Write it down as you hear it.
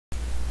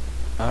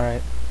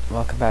Alright,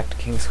 welcome back to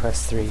King's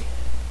Quest 3.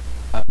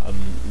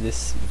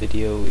 This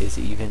video is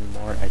even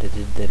more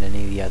edited than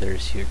any of the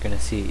others you're gonna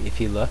see. If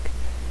you look,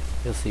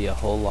 you'll see a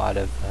whole lot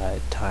of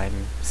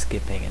time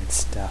skipping and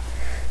stuff.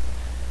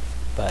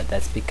 But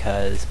that's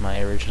because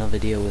my original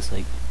video was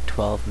like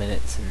 12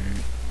 minutes and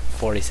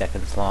 40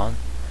 seconds long.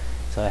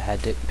 So I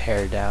had to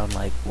pare down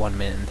like 1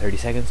 minute and 30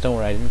 seconds. Don't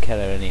worry, I didn't cut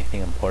out anything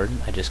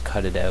important. I just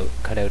cut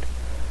out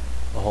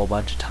a whole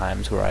bunch of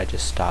times where I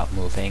just stopped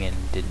moving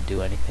and didn't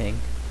do anything.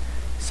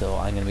 So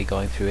I'm going to be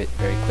going through it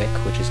very quick,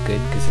 which is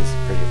good because this is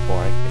a pretty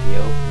boring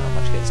video. Not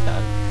much gets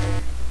done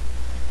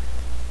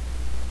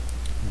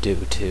due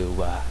to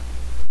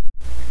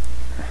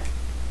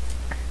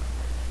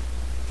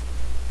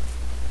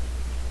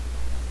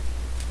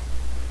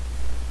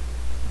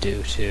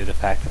the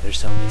fact that there's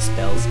so many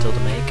spells still to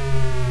make.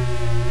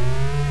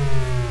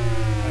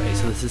 Alright,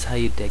 so this is how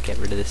you get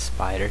rid of this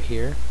spider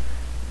here.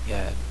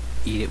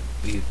 Eat it.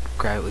 You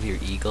grab it with your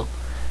eagle,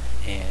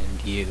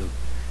 and you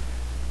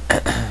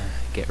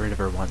get rid of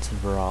her once and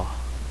for all.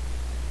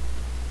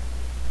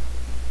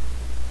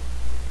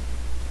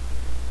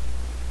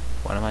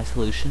 One of my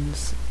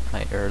solutions,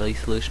 my early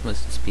solution,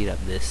 was to speed up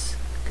this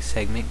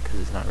segment because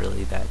it's not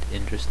really that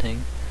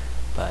interesting,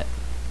 but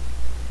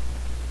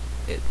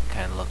it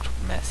kind of looked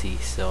messy,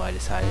 so I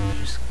decided to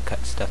just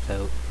cut stuff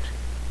out.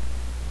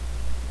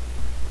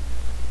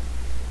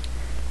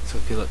 So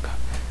if you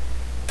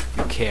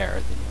care,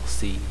 then you'll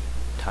see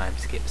time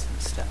skips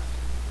and stuff.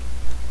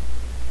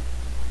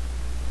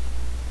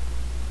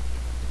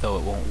 Though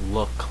it won't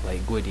look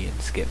like Gwydion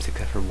skips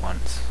except for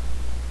once.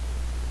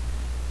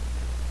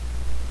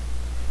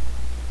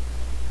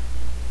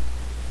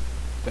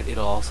 But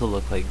it'll also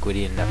look like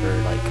Gwydion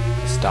never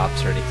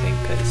stops or anything,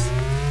 because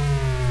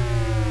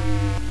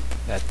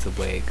that's the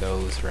way it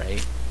goes,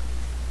 right?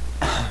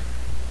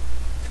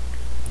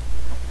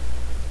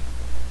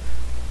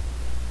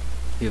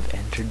 You've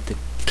entered the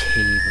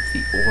cave of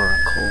the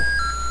Oracle.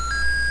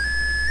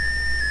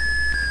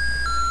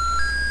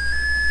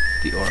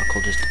 The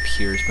Oracle just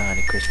appears behind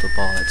a crystal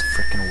ball. That's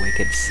frickin'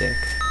 wicked sick.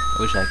 I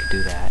wish I could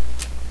do that.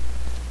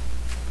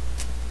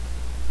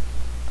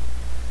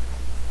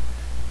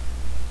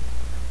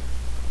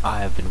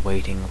 I have been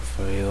waiting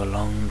for you a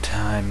long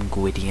time,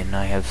 Gwydion.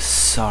 I have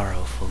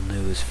sorrowful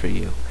news for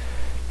you.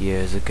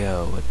 Years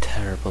ago, a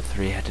terrible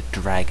three-headed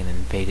dragon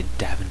invaded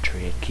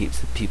Daventry and keeps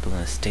the people in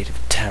a state of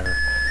terror.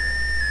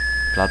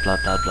 Blah blah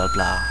blah blah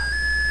blah.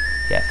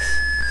 Yes,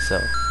 so,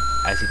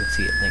 as you can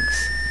see, it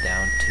links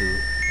down to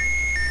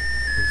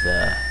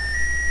the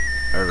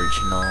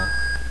original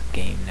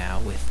game now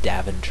with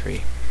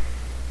Daventry.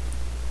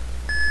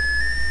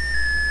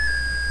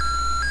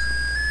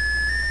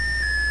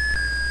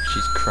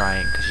 She's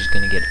crying because she's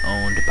gonna get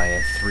owned by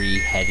a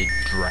three-headed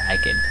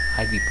dragon.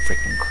 I'd be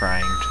freaking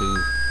crying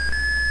too.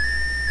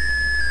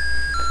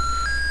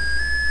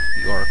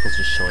 The Oracle's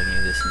just showing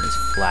you this in this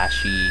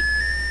flashy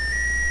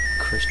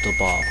crystal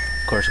ball.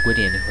 Of course,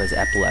 Gwydion, who has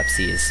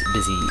epilepsy, is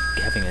busy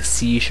having a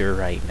seizure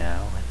right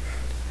now.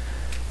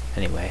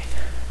 Anyway,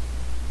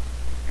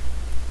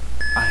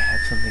 I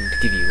have something to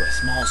give you, a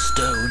small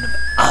stone of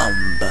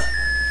amber.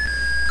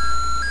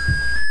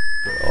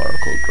 The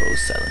Oracle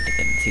grows silent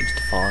again and seems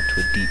to fall into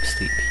a deep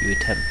sleep. You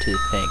attempt to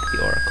thank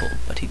the Oracle,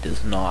 but he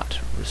does not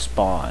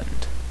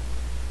respond.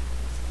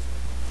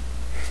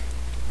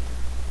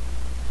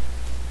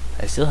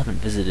 I still haven't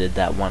visited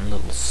that one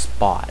little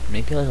spot.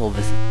 Maybe I'll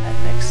visit that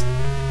next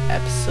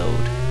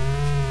episode.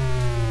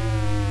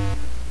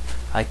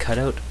 I cut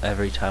out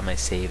every time I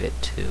save it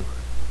too.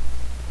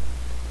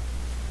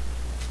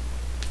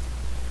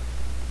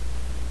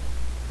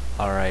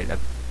 Alright, a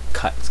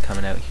cut's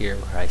coming out here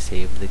where I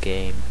saved the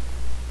game.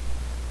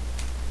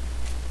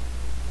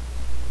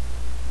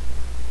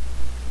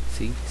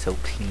 See? So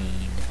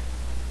clean.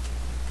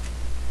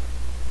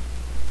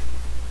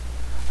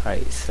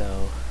 Alright,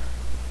 so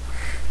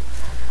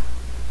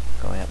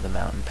going up the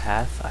mountain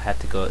path. I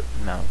had to go up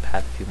the mountain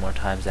path a few more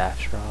times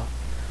after all.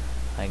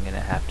 I'm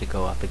gonna have to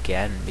go up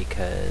again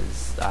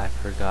because I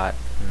forgot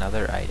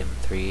another item.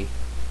 3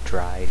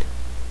 dried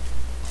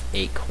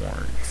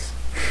acorns,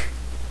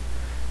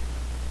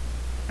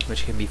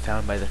 which can be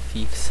found by the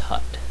thief's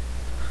hut.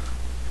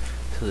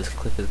 So this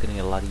cliff is gonna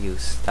get a lot of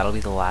use. That'll be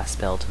the last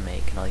spell to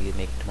make, and I'll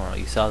make it tomorrow.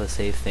 You saw the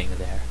save thing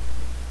there.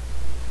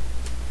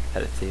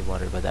 If you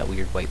wondered what that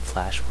weird white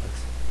flash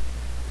was.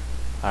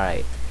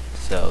 Alright,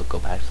 so go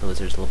back to the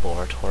wizard's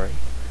laboratory.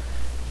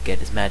 Get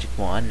his magic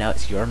wand. Now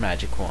it's your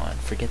magic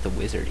wand. Forget the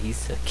wizard.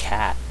 He's a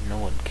cat. No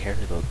one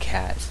cares about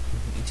cats.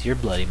 It's your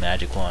bloody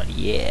magic wand.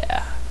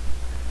 Yeah.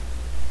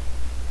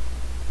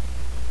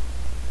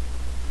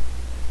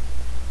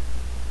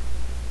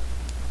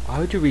 Why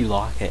would you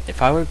relock it?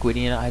 If I were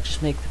Gwydion, I'd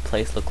just make the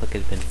place look like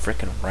it had been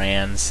frickin'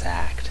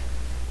 ransacked.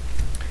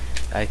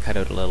 I cut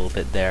out a little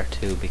bit there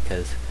too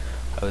because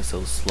I was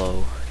so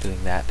slow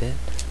doing that bit.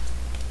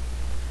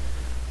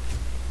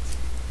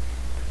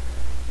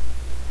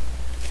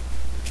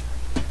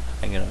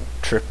 I'm gonna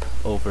trip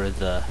over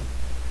the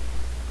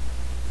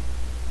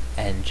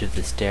edge of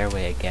the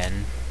stairway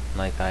again,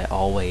 like I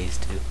always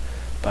do.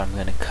 but I'm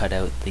gonna cut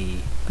out the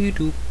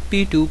be-doop,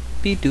 be-doop,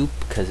 be-doop,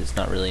 because it's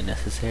not really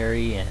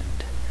necessary,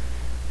 and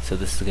so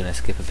this is gonna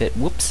skip a bit.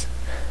 Whoops.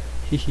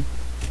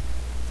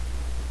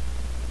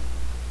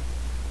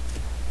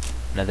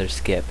 Another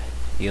skip.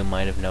 You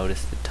might have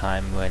noticed the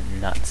time went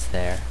nuts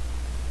there.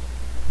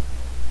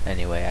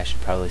 Anyway, I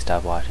should probably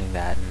stop watching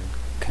that and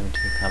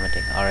continue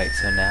commenting. Alright,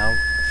 so now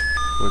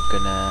we're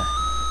gonna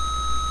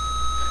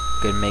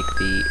make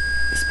the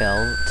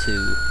spell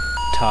to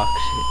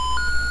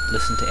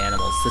listen to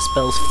animals. The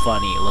spell's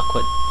funny. Look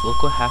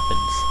what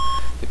happens.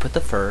 You put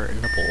the fur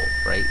in the bowl,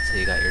 right? So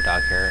you got your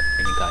dog hair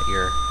and you got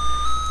your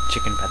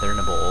chicken feather in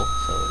a bowl.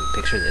 So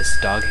picture this,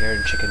 dog hair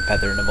and chicken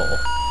feather in a bowl,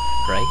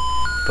 right?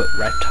 Put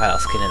reptile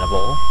skin in a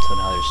bowl. So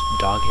now there's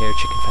dog hair,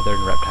 chicken feather,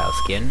 and reptile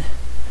skin.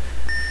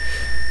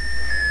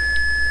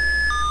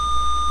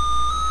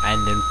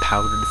 And then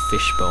powdered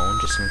fish bone,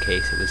 just in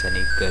case it was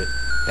any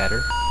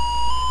better.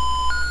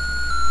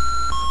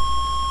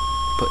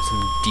 Put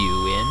some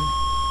dew in.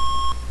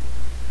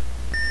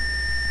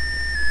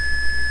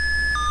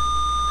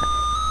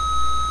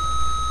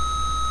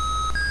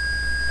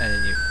 And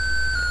then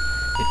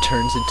it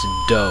turns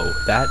into dough.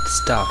 That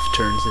stuff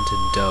turns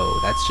into dough.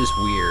 That's just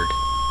weird,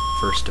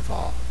 first of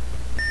all.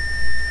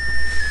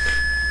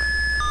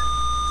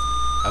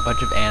 A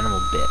bunch of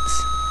animal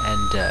bits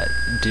and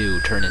dew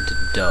turn into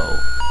dough.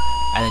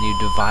 And then you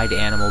divide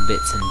animal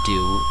bits and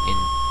dew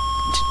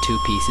into 2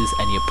 pieces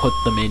and you put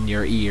them in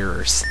your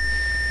ears.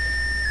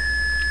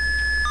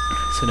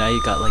 So now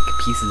you got like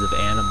pieces of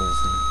animals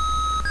and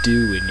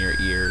dew in your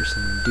ears,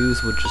 and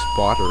dews with just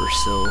water,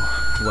 so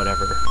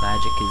whatever.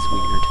 Magic is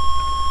weird.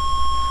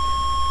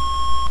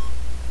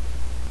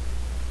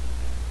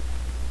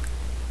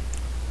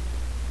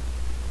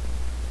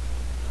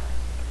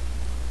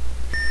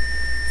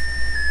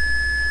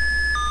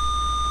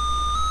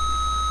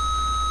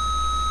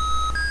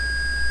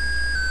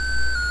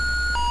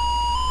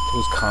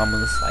 Those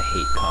commas, I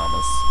hate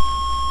commas.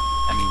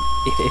 I mean,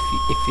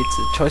 if it's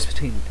a choice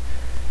between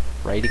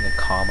writing a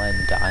comma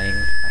and dying,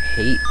 I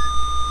hate.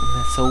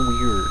 That's so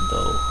weird,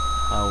 though.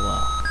 Oh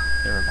well,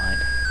 never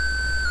mind.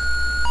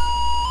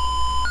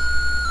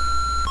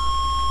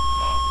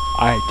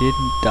 I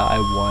didn't die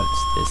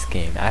once this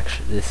game.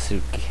 Actually, this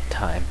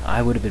time.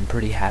 I would have been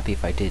pretty happy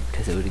if I did,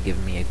 because it would have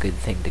given me a good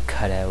thing to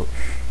cut out.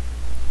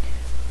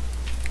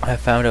 I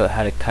found out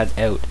how to cut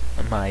out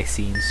my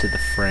scenes to the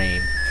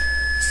frame.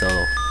 So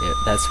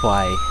that's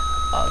why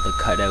a lot of the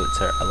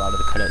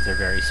cutouts are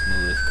very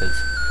smooth,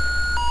 because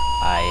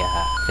I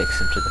fix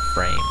them to the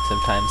frame.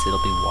 Sometimes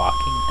it'll be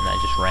walking and I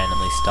just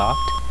randomly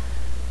stopped,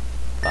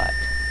 but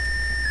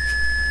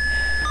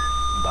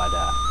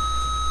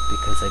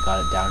because I got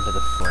it down to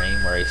the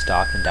frame where he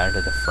stopped and down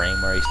to the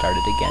frame where he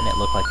started again, it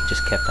looked like he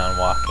just kept on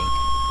walking.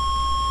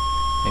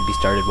 Maybe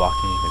started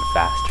walking even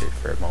faster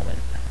for a moment.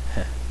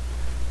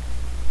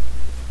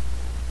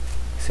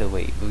 So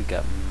wait, we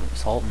got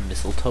salt and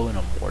mistletoe in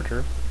a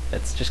mortar?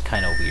 That's just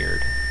kind of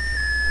weird.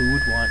 Who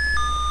would want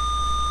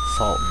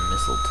salt and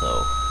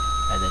mistletoe?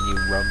 And then you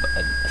rub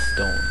a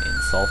stone in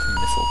salt and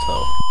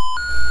mistletoe.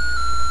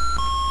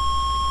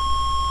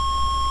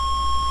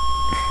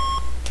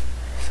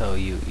 So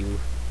you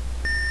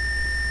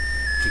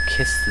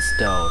kiss the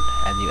stone,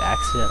 and you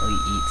accidentally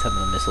eat some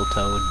of the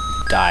mistletoe and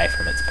die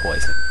from its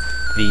poison.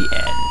 The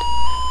end.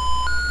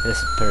 This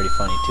is pretty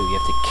funny too. You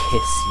have to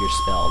kiss your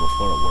spell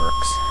before it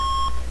works.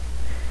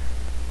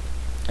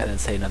 And then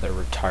say another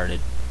retarded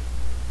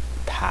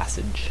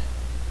passage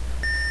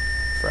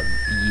from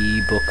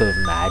Ye Book of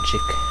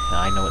Magic.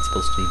 I know it's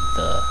supposed to be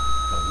the.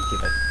 I'll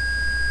give it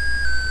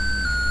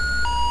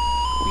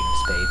Queen of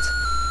Spades.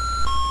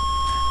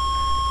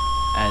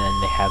 And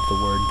then they have the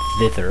word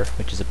thither,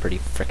 which is a pretty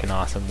frickin'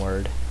 awesome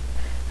word.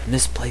 From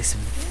this place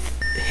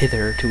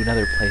hither to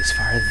another place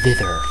far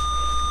thither.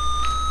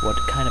 What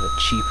kind of a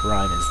cheap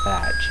rhyme is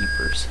that?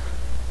 Cheapers.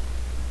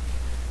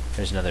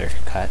 There's another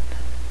cut.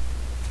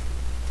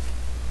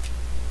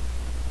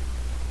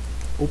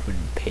 Open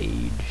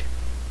page.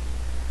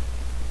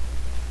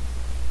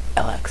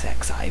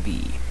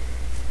 LXXIV.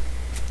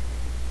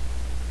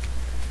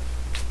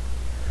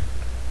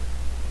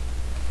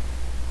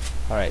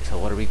 Alright, so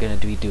what are we going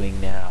to be doing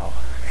now?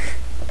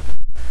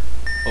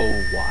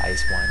 Oh,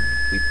 wise one,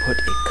 we put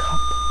a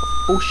cup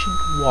of ocean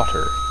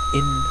water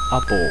in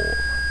a bowl.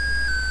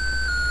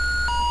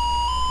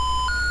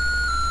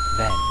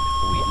 Then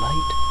we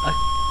light a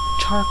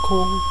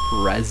charcoal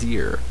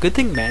brazier. Good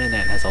thing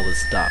Mananan has all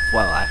this stuff.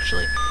 Well,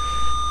 actually,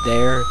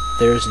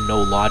 there's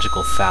no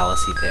logical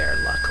fallacy there,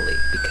 luckily,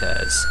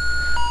 because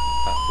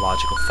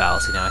logical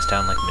fallacy. Now I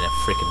sound like I'm in a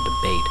freaking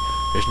debate.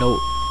 There's no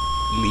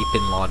leap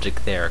in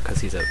logic there, because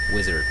he's a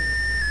wizard.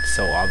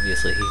 So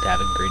obviously he'd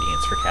have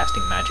ingredients for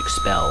casting magic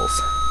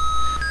spells,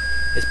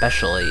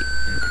 especially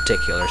in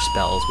particular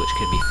spells which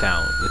can be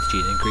found with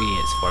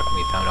ingredients for can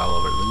be found all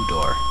over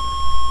Ludor.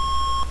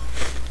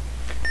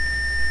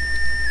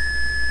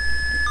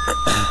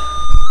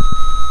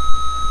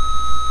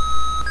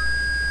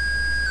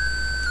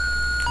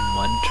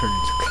 Mud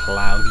turns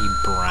cloudy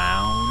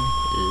brown.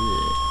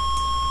 Ugh.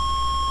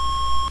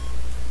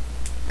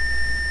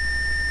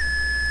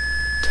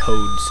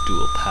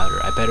 toadstool powder.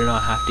 I better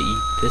not have to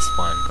eat this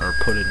one or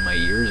put it in my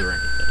ears or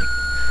anything.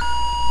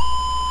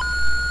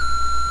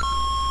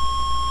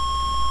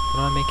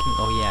 What am I making?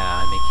 Oh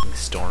yeah, I'm making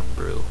storm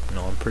brew.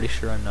 No, I'm pretty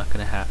sure I'm not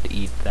gonna have to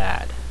eat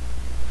that.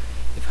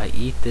 If I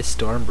eat this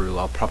storm brew,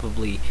 I'll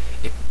probably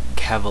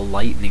have a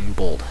lightning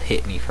bolt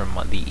hit me from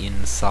the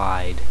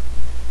inside,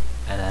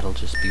 and that'll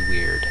just be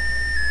weird.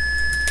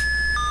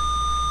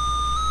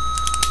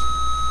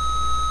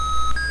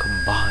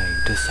 Combine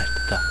to set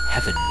the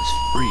heavens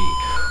free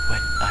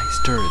when I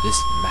stir this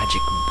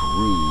magic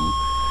brew.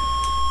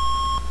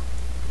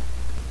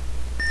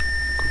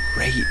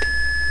 Great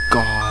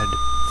God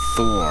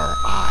Thor,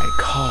 I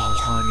call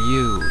on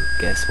you.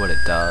 Guess what it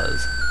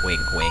does? Wink,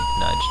 wink,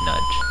 nudge,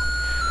 nudge.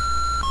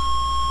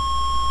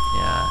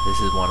 Yeah, this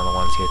is one of the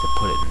ones you have to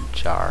put it in a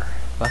jar.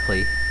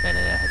 Luckily, and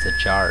it has a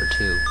jar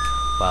too.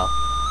 Well,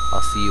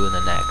 I'll see you in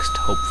the next,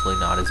 hopefully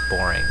not as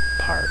boring,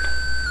 part.